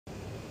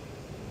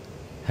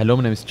Hello,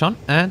 my name is John,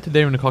 and today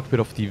we're in the cockpit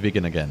of the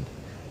Viggen again.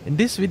 In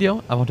this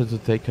video, I wanted to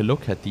take a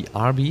look at the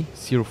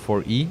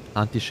RB-04E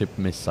anti-ship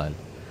missile.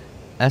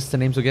 As the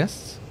name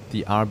suggests,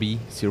 the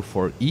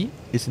RB-04E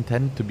is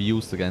intended to be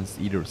used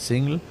against either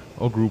single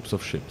or groups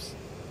of ships.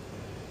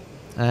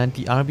 And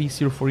the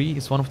RB-04E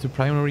is one of the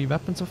primary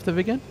weapons of the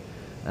Viggen,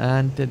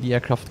 and the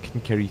aircraft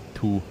can carry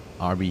two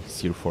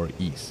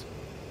RB-04Es.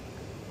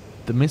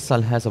 The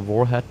missile has a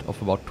warhead of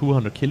about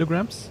 200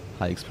 kilograms,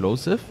 high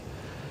explosive,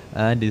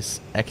 and is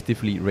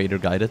actively radar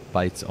guided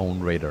by its own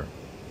radar.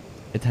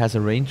 It has a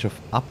range of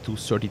up to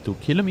 32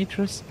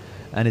 kilometers,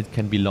 and it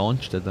can be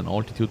launched at an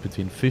altitude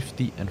between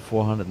 50 and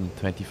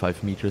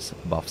 425 meters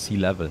above sea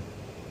level.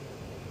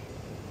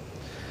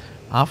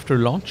 After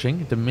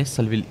launching, the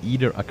missile will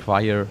either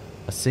acquire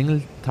a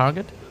single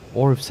target,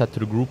 or if set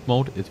to the group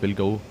mode, it will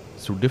go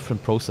through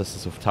different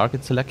processes of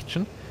target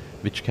selection,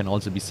 which can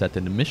also be set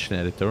in the mission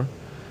editor,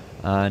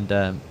 and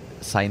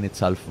assign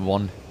itself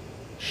one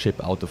ship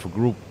out of a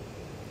group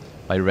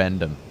by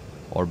random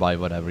or by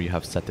whatever you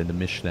have set in the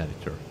mission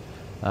editor.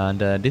 And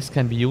this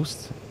can be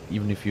used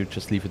even if you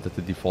just leave it at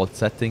the default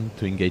setting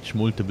to engage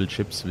multiple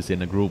ships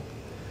within a group.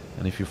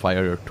 And if you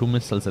fire two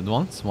missiles at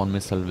once, one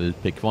missile will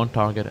pick one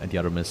target and the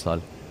other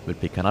missile will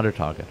pick another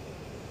target.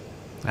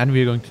 And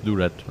we're going to do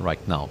that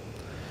right now.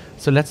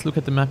 So let's look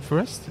at the map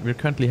first. We're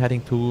currently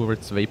heading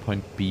towards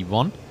waypoint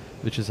B1,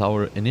 which is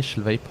our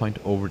initial waypoint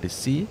over the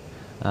sea.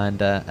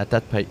 And at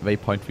that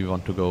waypoint we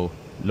want to go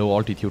low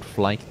altitude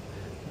flight,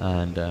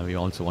 and we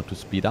also want to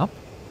speed up.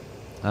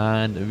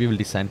 And we will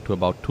descend to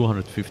about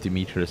 250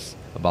 meters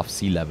above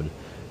sea level,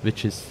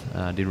 which is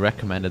the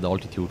recommended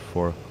altitude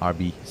for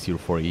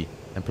RB-04E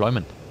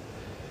employment.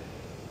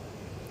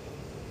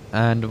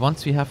 And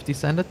once we have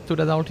descended to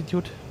that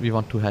altitude, we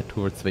want to head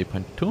towards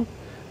waypoint 2.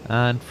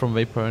 And from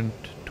waypoint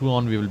 2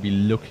 on, we will be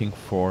looking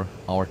for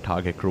our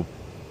target group.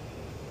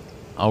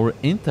 Our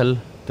intel,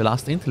 the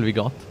last intel we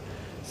got,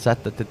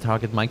 said that the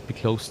target might be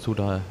close to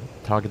the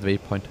target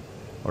waypoint,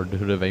 or to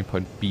the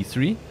waypoint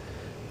B3,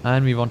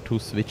 and we want to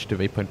switch the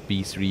waypoint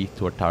B3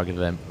 to a target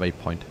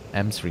waypoint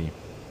M3.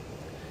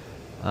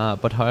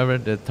 But however,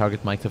 the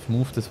target might have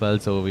moved as well,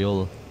 so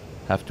we'll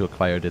have to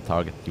acquire the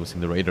target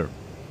using the radar.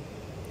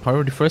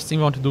 However, the first thing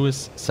we want to do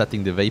is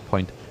setting the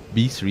waypoint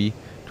B3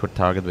 to a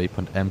target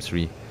waypoint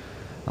M3.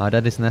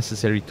 That is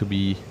necessary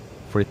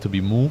for it to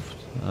be moved,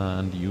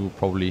 and you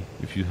probably,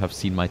 if you have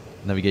seen my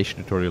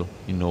navigation tutorial,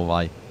 you know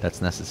why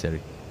that's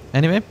necessary.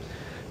 Anyway,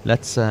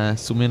 let's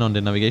zoom in on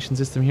the navigation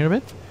system here a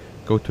bit.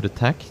 Go to the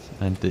TAC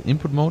and the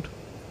input mode.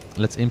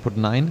 Let's input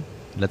 9.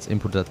 Let's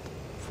input that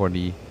for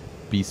the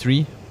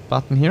B3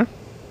 button here.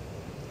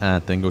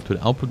 And then go to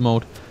the output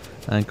mode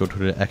and go to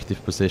the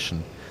active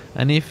position.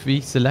 And if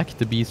we select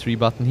the B3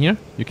 button here,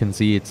 you can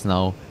see it's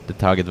now the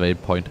target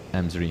waypoint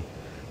M3.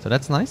 So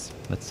that's nice.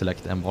 Let's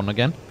select M1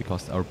 again,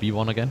 because our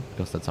B1 again,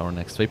 because that's our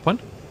next waypoint.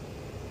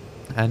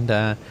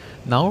 And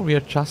now we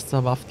are just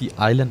above the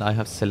island I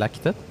have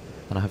selected.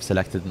 And I have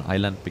selected an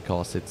island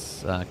because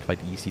it's quite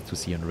easy to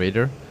see on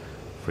radar.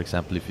 For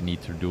example, if you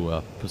need to do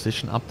a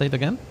position update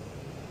again.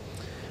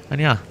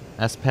 And yeah,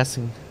 as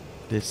passing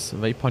this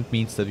waypoint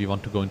means that we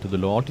want to go into the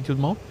low altitude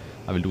mode.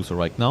 I will do so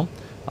right now.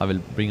 I will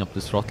bring up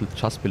the throttle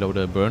just below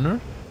the burner,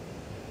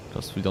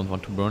 because we don't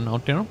want to burn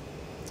out there,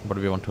 but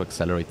we want to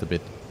accelerate a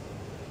bit.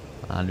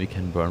 And we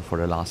can burn for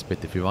the last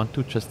bit if we want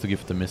to, just to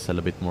give the missile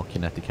a bit more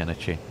kinetic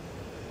energy.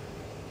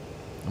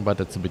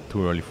 But it's a bit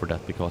too early for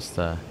that, because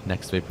the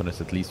next waypoint is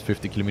at least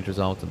 50 kilometers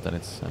out, and then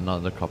it's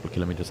another couple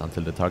kilometers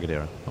until the target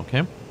area.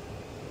 Okay?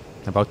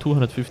 About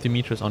 250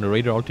 meters on the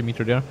radar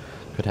altimeter there.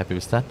 Quite happy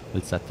with that.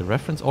 We'll set the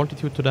reference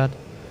altitude to that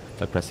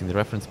by pressing the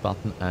reference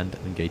button and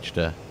engage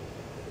the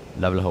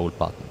level hold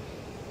button.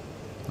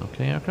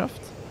 Okay,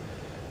 aircraft.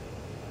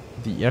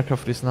 The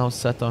aircraft is now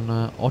set on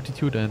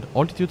altitude and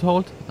altitude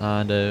hold,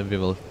 and we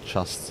will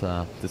just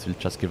this will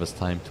just give us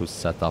time to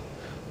set up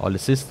all the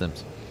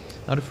systems.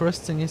 Now the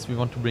first thing is we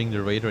want to bring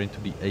the radar into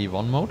the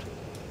A1 mode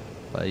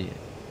by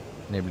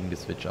enabling the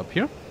switch up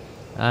here.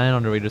 And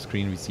on the radar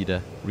screen we see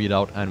the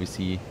readout and we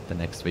see the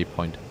next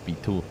waypoint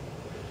B2.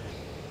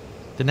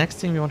 The next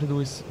thing we want to do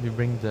is we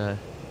bring the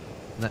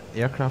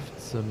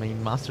aircraft's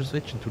main master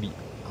switch into the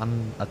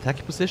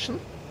attack position.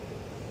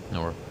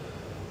 Or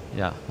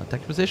yeah,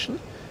 attack position,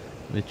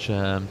 which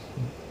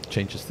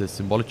changes the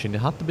symbology in the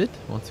HUD a bit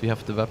once we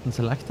have the weapon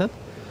selected.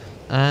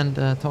 And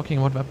talking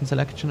about weapon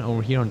selection,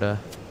 over here on the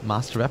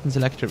master weapon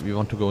selector, we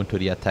want to go into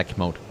the attack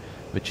mode,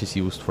 which is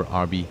used for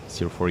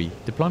RB-04E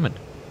deployment.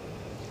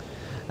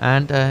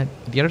 And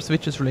the other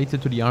switches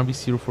related to the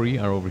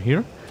RB-04E are over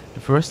here. The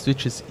first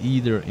switch is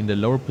either in the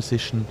lower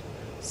position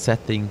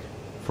setting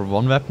for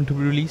one weapon to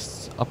be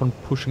released upon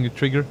pushing the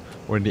trigger,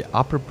 or in the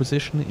upper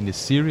position, in the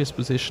serious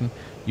position,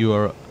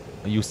 you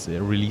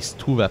release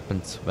two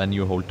weapons when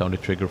you hold down the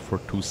trigger for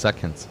 2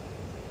 seconds.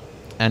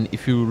 And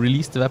if you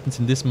release the weapons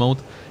in this mode,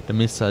 the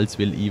missiles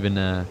will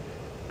even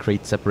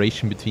create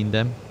separation between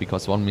them,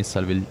 because one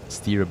missile will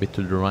steer a bit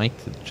to the right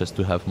just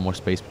to have more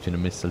space between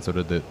the missiles so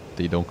that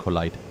they don't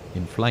collide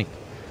in flight.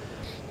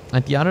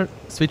 And the other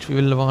switch we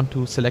will want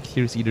to select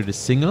here is either the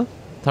single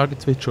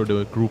target switch or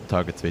the group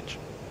target switch.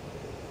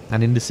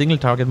 And in the single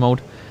target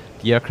mode,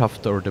 the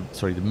aircraft or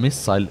the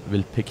missile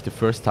will pick the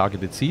first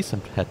target it sees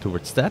and head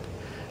towards that.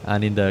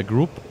 And in the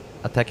group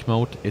attack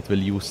mode, it will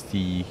use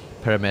the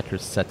parameters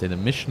set in the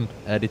mission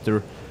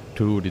editor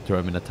to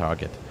determine a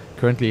target.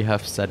 Currently I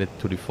have set it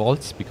to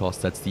defaults because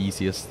that's the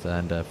easiest,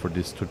 and for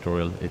this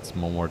tutorial it's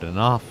more than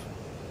enough.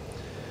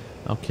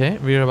 Okay,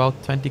 we're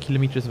about 20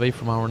 kilometers away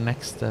from our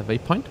next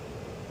waypoint,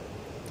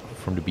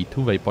 from the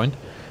B2 waypoint.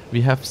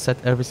 We have set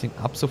everything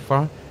up so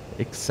far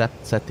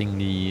except setting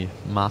the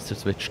master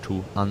switch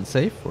to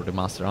unsafe, or the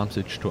master arm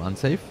switch to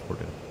unsafe.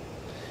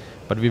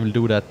 But we will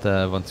do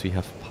that once we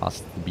have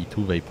passed the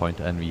B2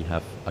 waypoint and we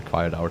have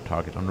acquired our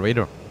target on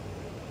radar.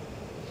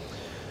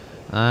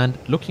 And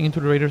looking into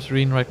the radar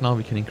screen right now,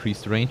 we can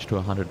increase the range to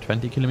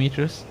 120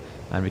 kilometers,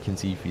 and we can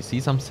see if we see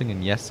something,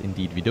 and yes,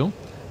 indeed we do.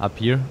 Up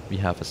here we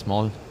have a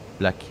small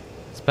black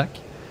speck,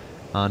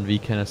 and we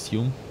can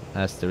assume,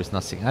 as there is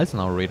nothing else on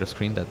our radar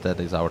screen, that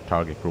that is our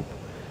target group.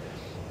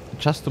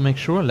 Just to make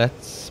sure,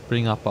 let's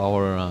bring up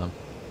our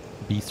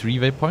B3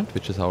 waypoint,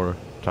 which is our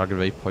target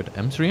waypoint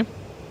M3.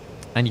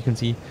 And you can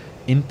see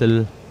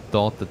Intel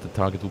thought that the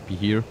target would be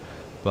here,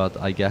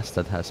 but I guess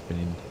that has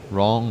been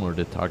wrong, or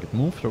the target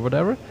moved or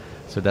whatever.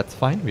 So that's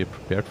fine, we're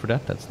prepared for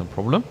that, that's no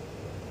problem.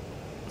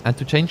 And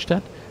to change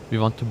that, we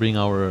want to bring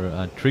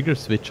our trigger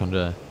switch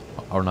on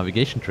our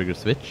navigation trigger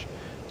switch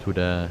to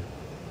the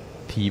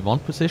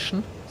T1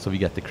 position. So we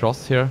get the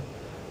crosshair,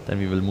 then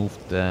we will move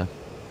the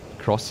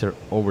crosshair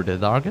over the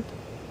target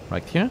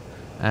right here,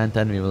 and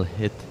then we will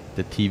hit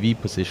the TV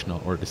position,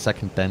 or the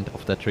second dent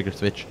of that trigger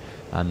switch,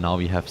 and now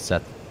we have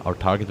set our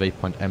target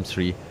waypoint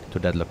M3 to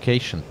that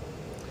location.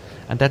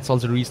 And that's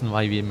also the reason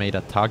why we made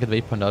a target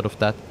waypoint out of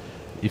that.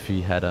 If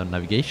we had a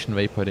navigation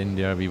waypoint in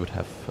there, we would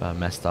have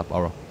messed up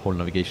our whole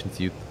navigation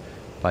suite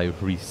by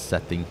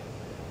resetting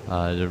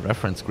the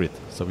reference grid.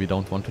 So we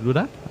don't want to do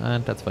that,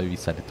 and that's why we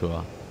set it to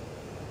a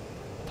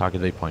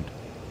target waypoint.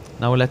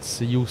 Now let's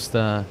use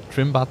the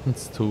trim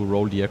buttons to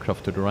roll the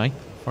aircraft to the right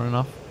far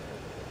enough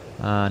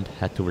and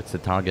head towards the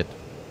target.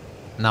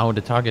 Now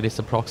the target is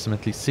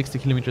approximately 60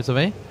 kilometers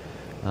away,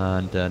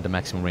 and the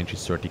maximum range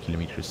is 30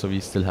 kilometers, so we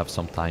still have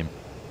some time.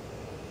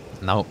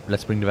 Now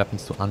let's bring the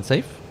weapons to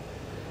unsafe,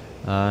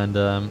 and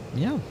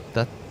yeah,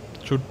 that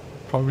should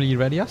probably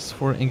ready us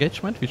for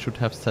engagement. We should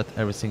have set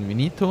everything we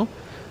need to,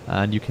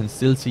 and you can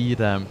still see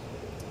the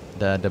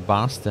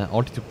bars, the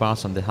altitude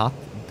bars on the HUD,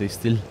 they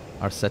still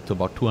are set to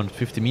about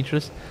 250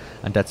 meters,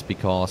 and that's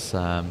because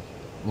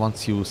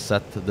once you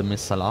set the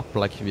missile up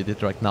like we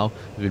did right now,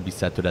 it will be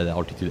set to that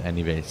altitude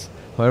anyways.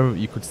 However,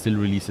 you could still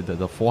release it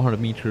at 400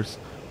 meters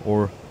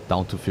or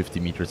down to 50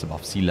 meters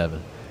above sea level,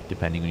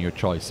 depending on your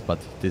choice, but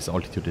this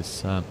altitude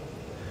is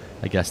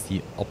I guess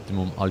the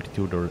optimum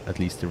altitude, or at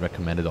least the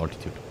recommended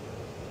altitude.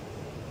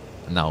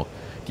 Now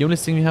the only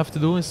thing we have to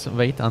do is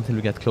wait until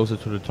we get closer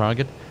to the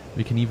target.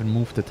 We can even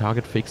move the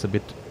target fix a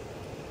bit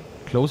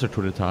closer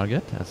to the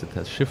target, as it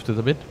has shifted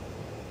a bit.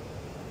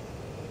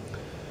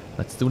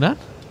 Let's do that.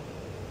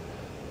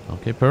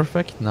 Okay,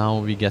 perfect. Now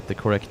we get the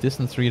correct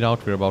distance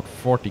readout. We're about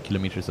 40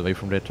 kilometers away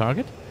from their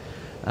target.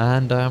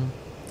 And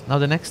now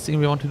the next thing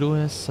we want to do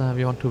is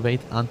we want to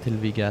wait until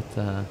we get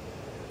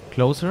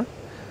closer.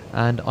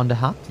 And on the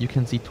HUD you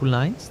can see two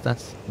lines.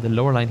 That's the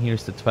lower line here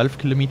is the 12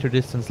 kilometer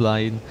distance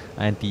line,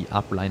 and the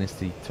upper line is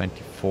the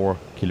 24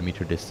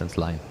 kilometer distance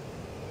line.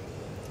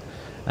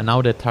 And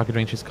now the target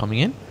range is coming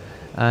in.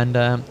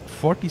 And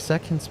 40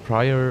 seconds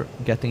prior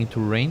getting into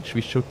range,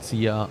 we should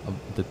see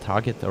the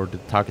target, or the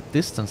target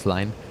distance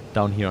line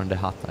down here on the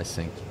HUD, I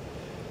think.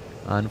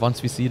 And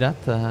once we see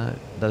that,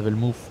 that will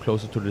move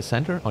closer to the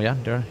center. Oh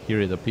yeah,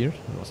 here it appeared.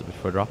 It was a bit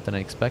further up than I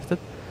expected.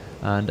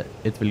 And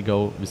it will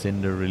go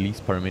within the release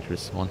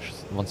parameters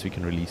once we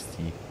can release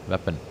the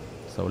weapon.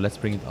 So let's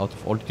bring it out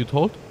of altitude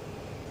hold.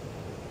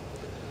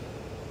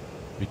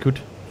 We could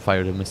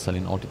fire the missile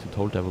in altitude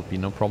hold, that would be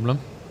no problem.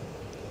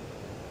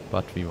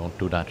 But we won't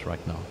do that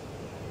right now.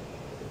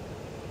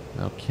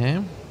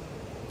 Okay,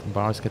 the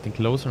bar is getting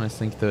closer, and I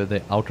think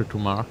the outer two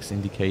marks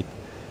indicate,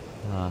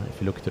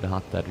 if you look to the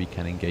HUD, that we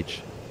can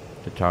engage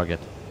the target.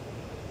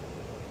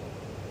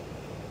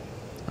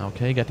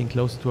 Okay, getting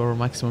closer to our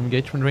maximum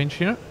engagement range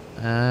here,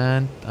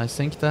 and I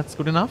think that's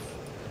good enough.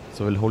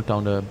 So we'll hold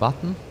down the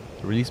button,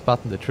 the release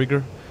button, the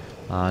trigger,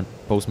 and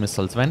both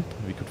missiles went.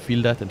 We could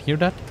feel that and hear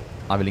that.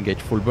 I will engage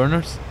full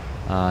burners,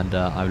 and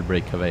I will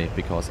break away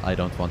because I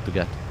don't want to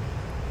get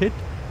hit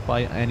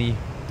by any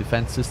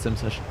defense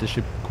systems the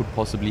ship could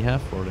possibly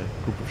have, or the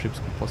group of ships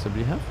could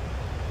possibly have.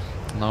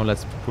 Now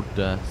let's put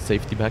the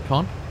safety back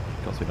on,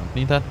 because we don't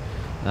need that,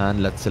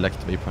 and let's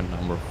select waypoint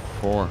number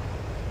 4,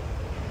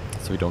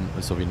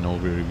 so we know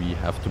where we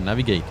have to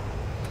navigate.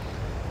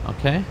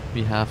 Okay,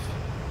 we have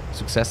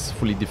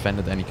successfully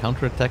defended any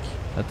counterattack.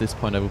 At this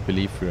point I would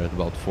believe we're at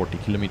about 40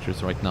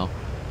 kilometers right now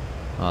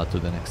to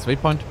the next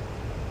waypoint,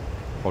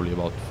 probably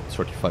about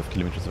 35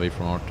 kilometers away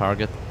from our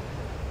target.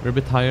 We're a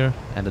bit higher,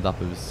 ended up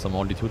with some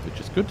altitude, which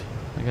is good,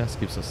 I guess,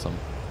 gives us some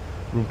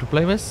room to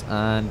play with.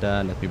 And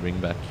let me bring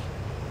back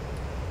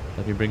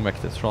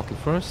the throttle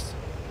first.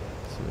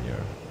 So we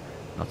are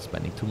not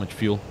spending too much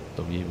fuel,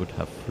 though we would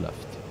have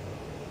left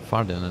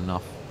far than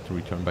enough to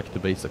return back to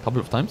base a couple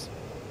of times.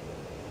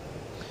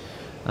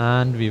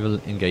 And we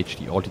will engage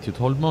the altitude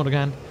hold mode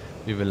again.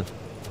 We will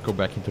go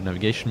back into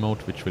navigation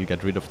mode, which will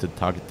get rid of the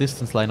target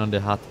distance line on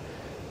the HUD,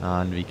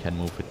 and we can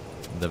move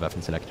the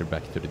weapon selector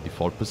back to the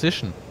default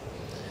position.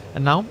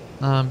 And now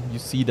you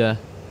see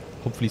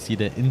hopefully see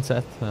the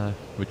inset,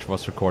 which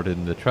was recorded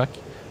in the track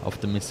of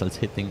the missiles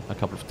hitting a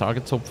couple of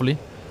targets, hopefully.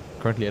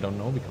 Currently I don't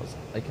know because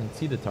I can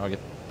see the target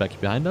back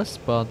behind us,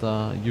 but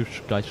you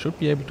guys should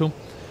be able to.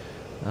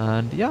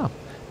 And yeah,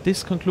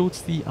 this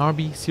concludes the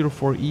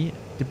RB-04E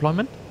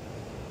deployment.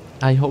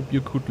 I hope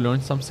you could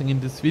learn something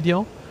in this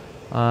video,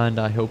 and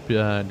I hope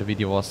the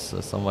video was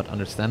somewhat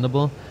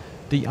understandable.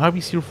 The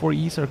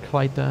RB-04Es are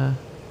quite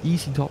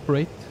easy to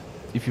operate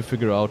if you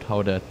figure out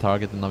how the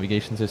target and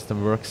navigation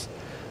system works,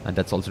 and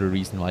that's also the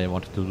reason why I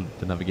wanted to do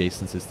the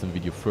navigation system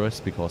video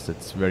first, because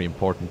it's very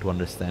important to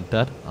understand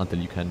that until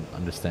you can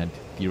understand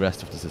the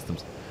rest of the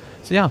systems.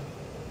 So yeah,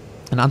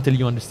 and until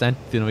you understand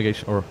the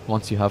navigation, or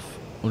once you have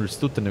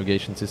understood the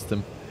navigation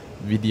system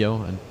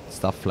video and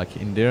stuff like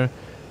in there,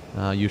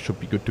 you should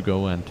be good to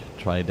go and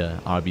try the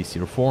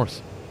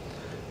RB-04s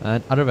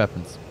and other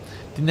weapons.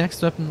 The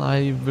next weapon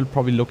I will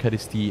probably look at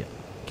is the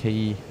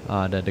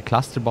the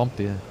cluster bomb,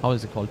 how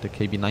is it called, the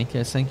KB-90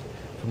 I think,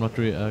 if I'm not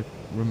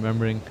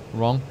remembering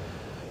wrong.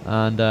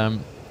 And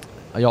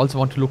I also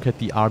want to look at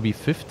the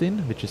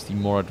RB-15, which is the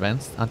more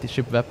advanced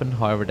anti-ship weapon.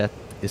 However, that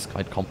is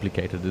quite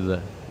complicated. It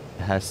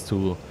has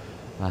to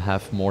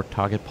have more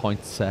target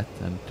points set,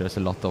 and there's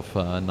a lot of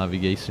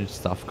navigation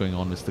stuff going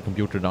on with the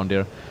computer down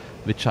there,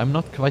 which I'm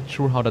not quite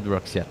sure how that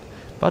works yet.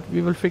 But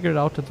we will figure it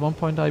out at one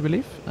point, I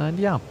believe. And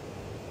yeah,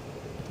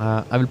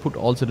 I will put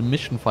also the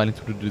mission file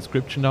into the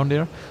description down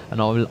there,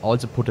 and I will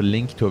also put a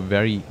link to a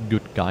very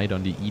good guide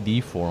on the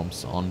ED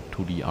forums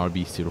onto the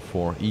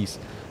RB-04Es,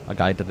 a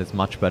guide that is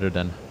much better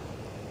than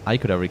I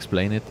could ever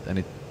explain it, and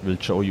it will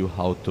show you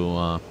how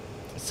to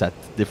set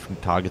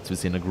different targets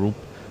within a group,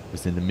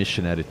 within the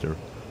mission editor,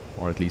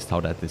 or at least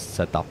how that is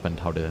set up and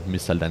how the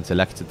missile then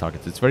selects the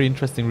targets. It's a very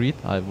interesting read.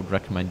 I would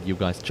recommend you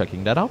guys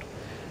checking that out.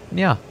 And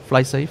yeah,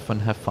 fly safe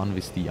and have fun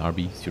with the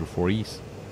RB-04Es.